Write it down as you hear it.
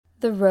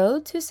The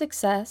road to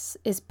success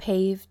is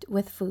paved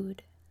with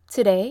food.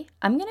 Today,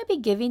 I'm going to be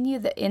giving you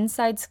the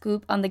inside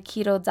scoop on the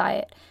keto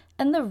diet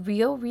and the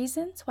real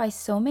reasons why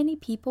so many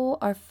people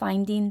are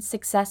finding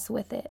success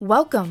with it.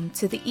 Welcome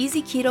to the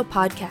Easy Keto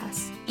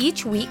Podcast.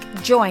 Each week,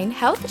 join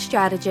health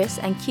strategist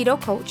and keto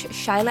coach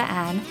Shyla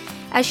Ann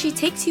as she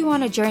takes you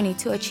on a journey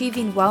to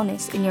achieving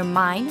wellness in your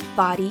mind,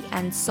 body,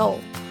 and soul.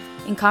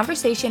 In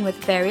conversation with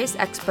various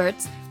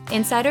experts,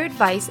 insider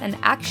advice and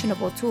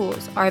actionable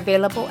tools are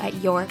available at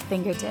your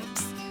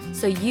fingertips,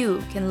 so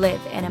you can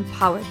live an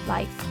empowered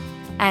life.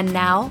 And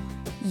now,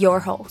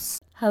 your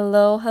host.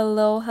 Hello.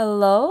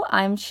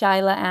 I'm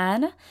Shyla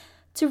Ann.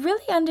 To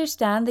really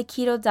understand the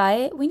keto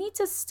diet, we need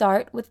to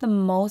start with the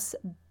most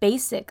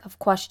basic of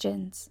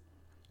questions.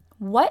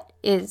 What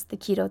is the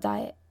keto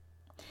diet?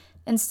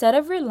 Instead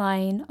of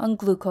relying on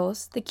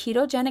glucose, the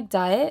ketogenic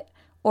diet,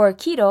 or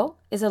keto,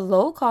 is a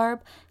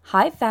low-carb,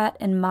 high-fat,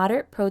 and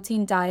moderate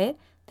protein diet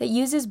that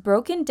uses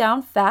broken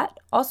down fat,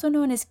 also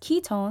known as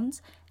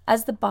ketones,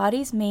 as the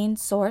body's main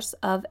source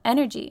of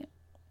energy.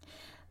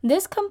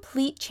 This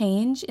complete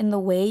change in the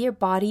way your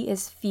body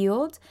is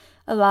fueled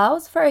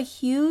allows for a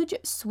huge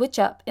switch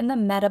up in the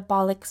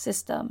metabolic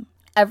system.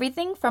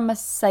 Everything from a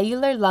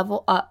cellular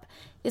level up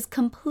is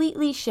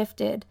completely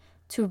shifted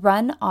to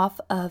run off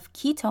of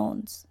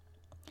ketones.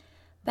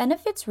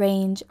 Benefits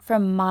range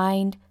from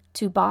mind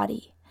to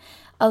body,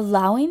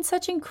 allowing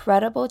such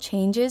incredible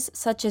changes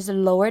such as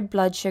lowered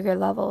blood sugar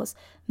levels,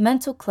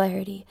 mental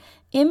clarity,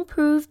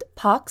 improved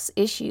POX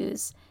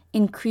issues,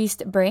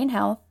 increased brain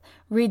health,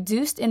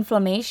 reduced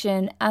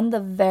inflammation, and the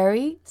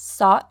very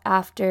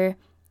sought-after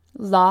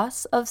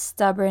loss of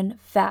stubborn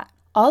fat.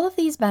 All of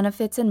these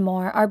benefits and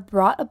more are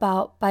brought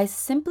about by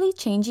simply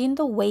changing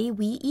the way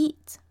we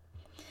eat,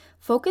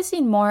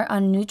 focusing more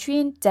on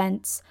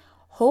nutrient-dense,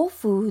 whole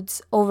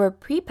foods over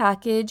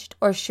prepackaged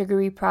or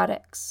sugary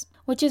products,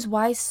 which is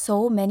why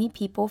so many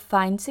people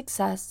find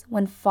success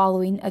when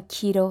following a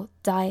keto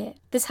diet.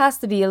 This has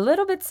to be a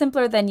little bit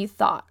simpler than you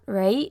thought,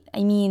 right?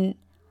 I mean,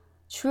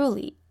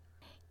 truly.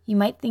 You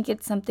might think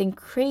it's something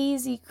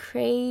crazily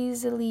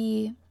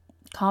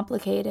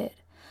complicated,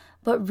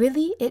 but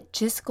really it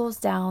just goes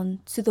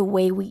down to the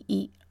way we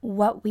eat,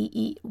 what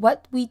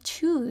we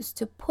choose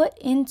to put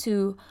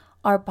into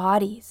our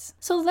bodies.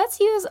 So let's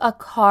use a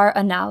car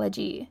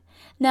analogy.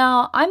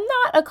 Now, I'm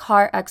not a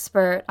car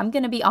expert, I'm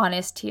going to be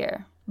honest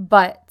here,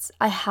 but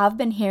I have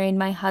been hearing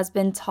my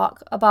husband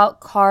talk about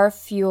car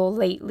fuel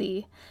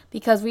lately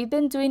because we've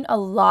been doing a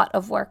lot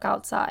of work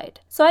outside.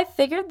 So I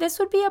figured this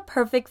would be a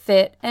perfect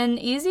fit and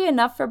easy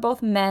enough for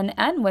both men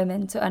and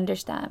women to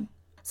understand.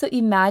 So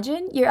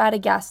imagine you're at a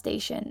gas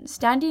station,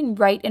 standing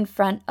right in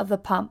front of the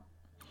pump.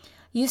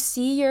 You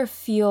see your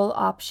fuel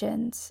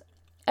options.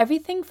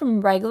 Everything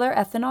from regular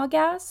ethanol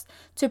gas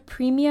to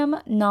premium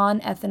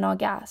non-ethanol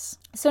gas.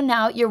 So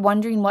now you're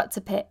wondering what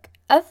to pick,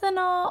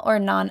 ethanol or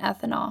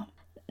non-ethanol.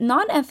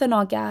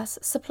 Non-ethanol gas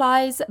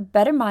supplies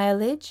better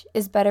mileage,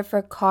 is better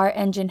for car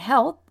engine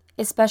health,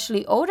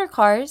 especially older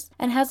cars,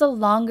 and has a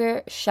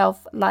longer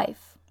shelf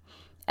life.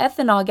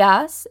 Ethanol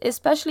gas,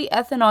 especially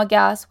ethanol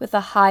gas with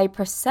a high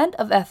percent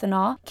of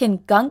ethanol,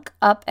 can gunk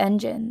up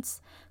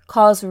engines,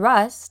 cause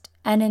rust,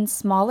 and in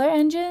smaller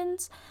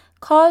engines,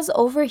 cause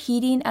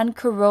overheating and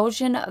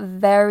corrosion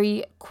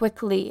very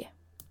quickly.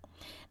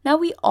 Now,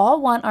 we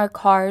all want our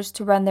cars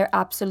to run their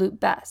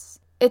absolute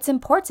best. It's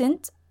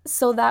important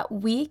so that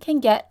we can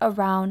get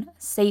around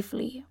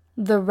safely.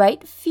 The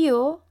right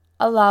fuel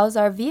allows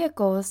our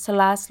vehicles to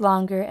last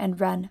longer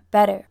and run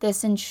better.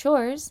 This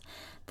ensures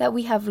that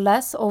we have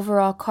less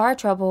overall car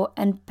trouble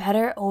and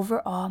better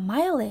overall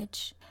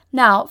mileage.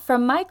 Now,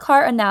 from my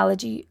car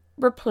analogy,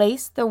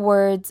 replace the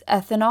words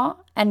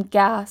ethanol and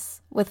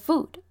gas with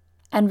food,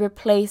 and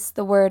replace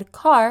the word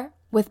car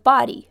with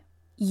body,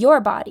 your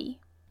body.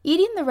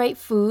 Eating the right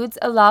foods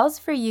allows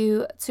for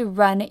you to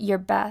run your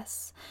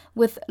best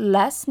with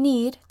less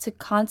need to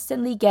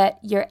constantly get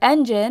your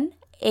engine,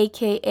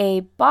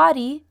 aka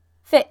body,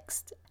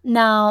 fixed.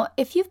 Now,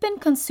 if you've been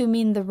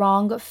consuming the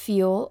wrong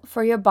fuel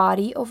for your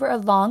body over a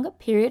long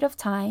period of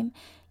time,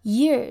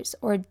 years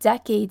or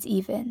decades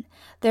even,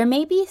 there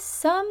may be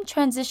some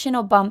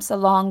transitional bumps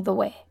along the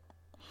way.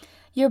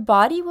 Your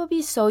body will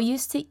be so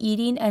used to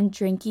eating and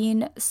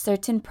drinking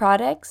certain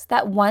products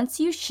that once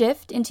you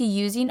shift into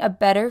using a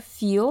better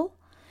fuel,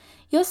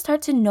 you'll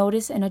start to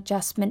notice an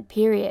adjustment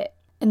period.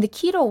 In the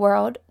keto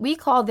world, we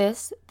call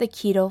this the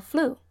keto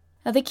flu.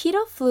 Now, the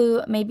keto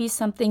flu may be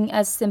something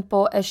as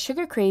simple as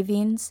sugar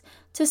cravings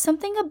to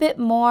something a bit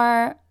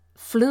more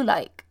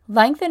flu-like.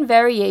 Length and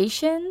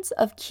variations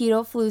of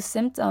keto flu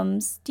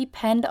symptoms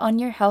depend on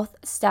your health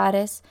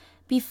status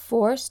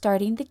before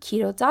starting the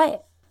keto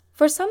diet.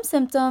 For some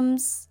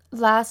symptoms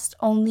last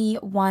only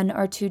 1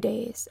 or 2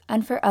 days,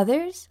 and for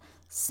others,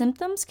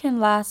 symptoms can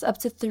last up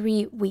to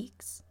 3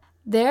 weeks.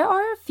 There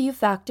are a few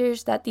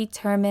factors that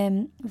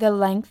determine the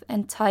length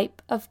and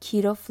type of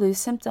keto flu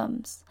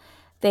symptoms.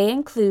 They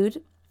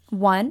include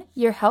 1,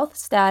 your health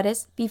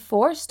status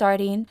before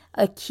starting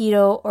a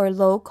keto or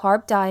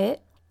low-carb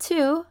diet,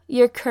 2,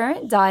 your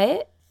current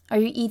diet, Are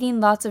you eating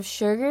lots of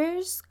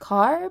sugars,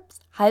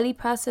 carbs, highly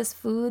processed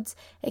foods,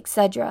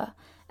 etc.?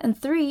 And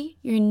 3,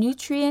 your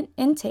nutrient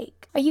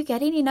intake. Are you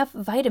getting enough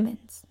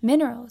vitamins,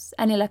 minerals,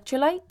 and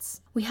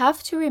electrolytes? We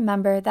have to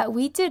remember that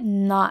we did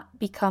not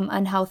become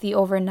unhealthy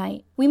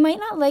overnight. We might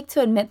not like to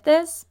admit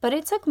this, but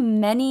it took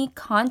many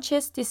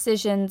conscious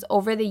decisions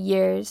over the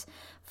years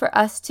for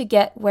us to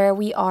get where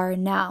we are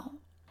now.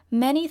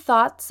 Many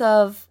thoughts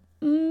of,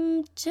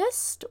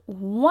 just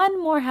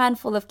one more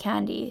handful of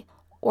candy,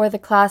 or the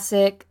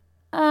classic,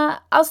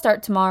 I'll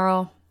start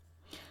tomorrow.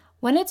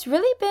 When it's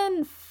really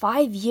been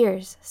 5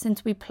 years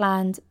since we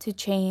planned to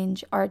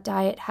change our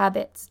diet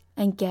habits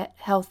and get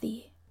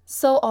healthy.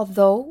 So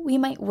although we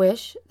might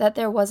wish that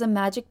there was a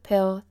magic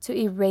pill to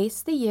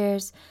erase the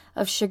years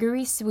of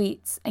sugary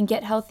sweets and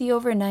get healthy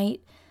overnight,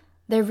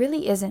 there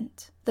really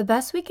isn't. The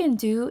best we can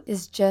do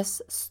is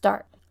just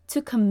start,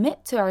 to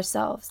commit to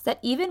ourselves that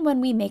even when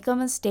we make a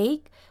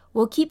mistake,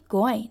 we'll keep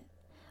going.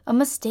 A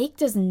mistake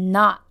does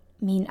not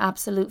mean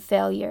absolute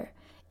failure.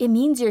 It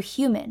means you're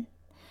human.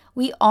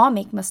 We all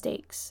make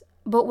mistakes,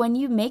 but when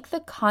you make the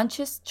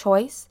conscious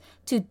choice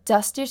to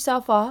dust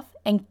yourself off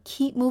and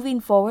keep moving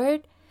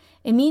forward,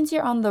 it means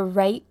you're on the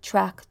right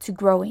track to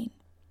growing.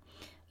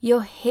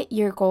 You'll hit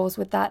your goals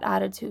with that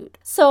attitude.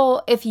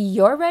 So if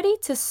you're ready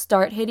to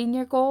start hitting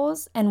your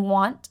goals and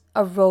want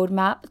a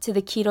roadmap to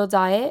the keto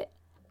diet,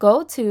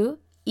 go to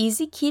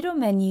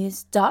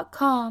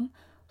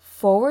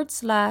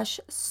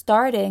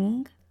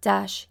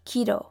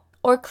easyketomenus.com/starting-keto.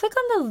 Or click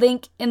on the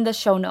link in the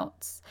show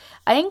notes.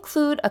 I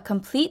include a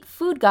complete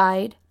food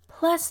guide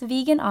plus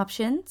vegan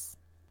options,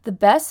 the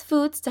best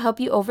foods to help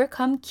you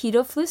overcome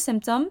keto flu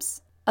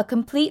symptoms, a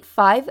complete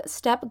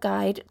 5-step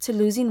guide to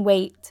losing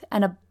weight,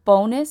 and a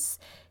bonus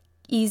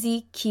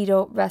easy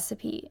keto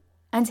recipe.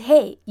 And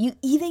hey, you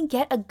even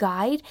get a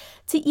guide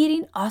to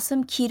eating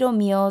awesome keto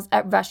meals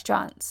at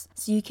restaurants,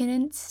 so you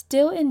can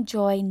still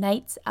enjoy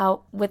nights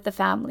out with the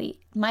family.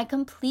 My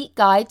complete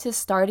guide to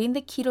starting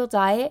the keto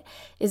diet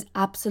is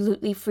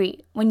absolutely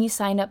free when you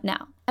sign up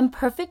now, and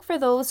perfect for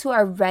those who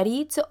are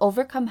ready to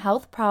overcome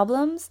health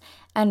problems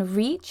and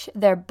reach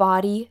their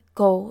body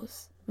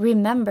goals.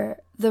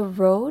 Remember, the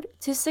road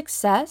to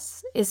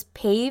success is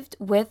paved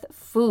with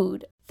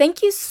food.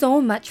 Thank you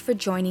so much for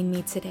joining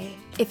me today.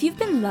 If you've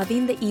been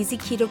loving the Easy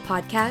Keto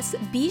podcast,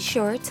 be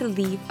sure to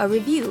leave a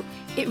review.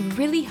 It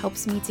really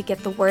helps me to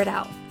get the word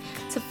out.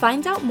 To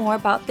find out more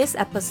about this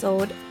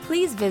episode,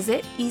 please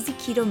visit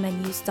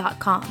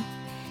easyketomenus.com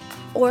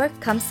or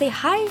come say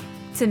hi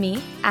to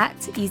me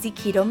at Easy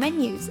Keto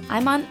Menus.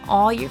 I'm on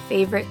all your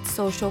favorite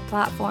social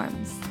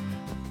platforms.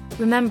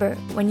 Remember,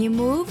 when you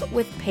move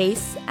with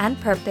pace and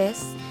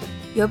purpose,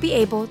 you'll be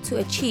able to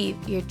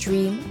achieve your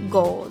dream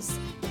goals.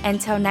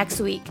 Until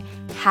next week,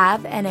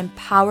 have an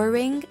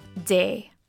empowering day.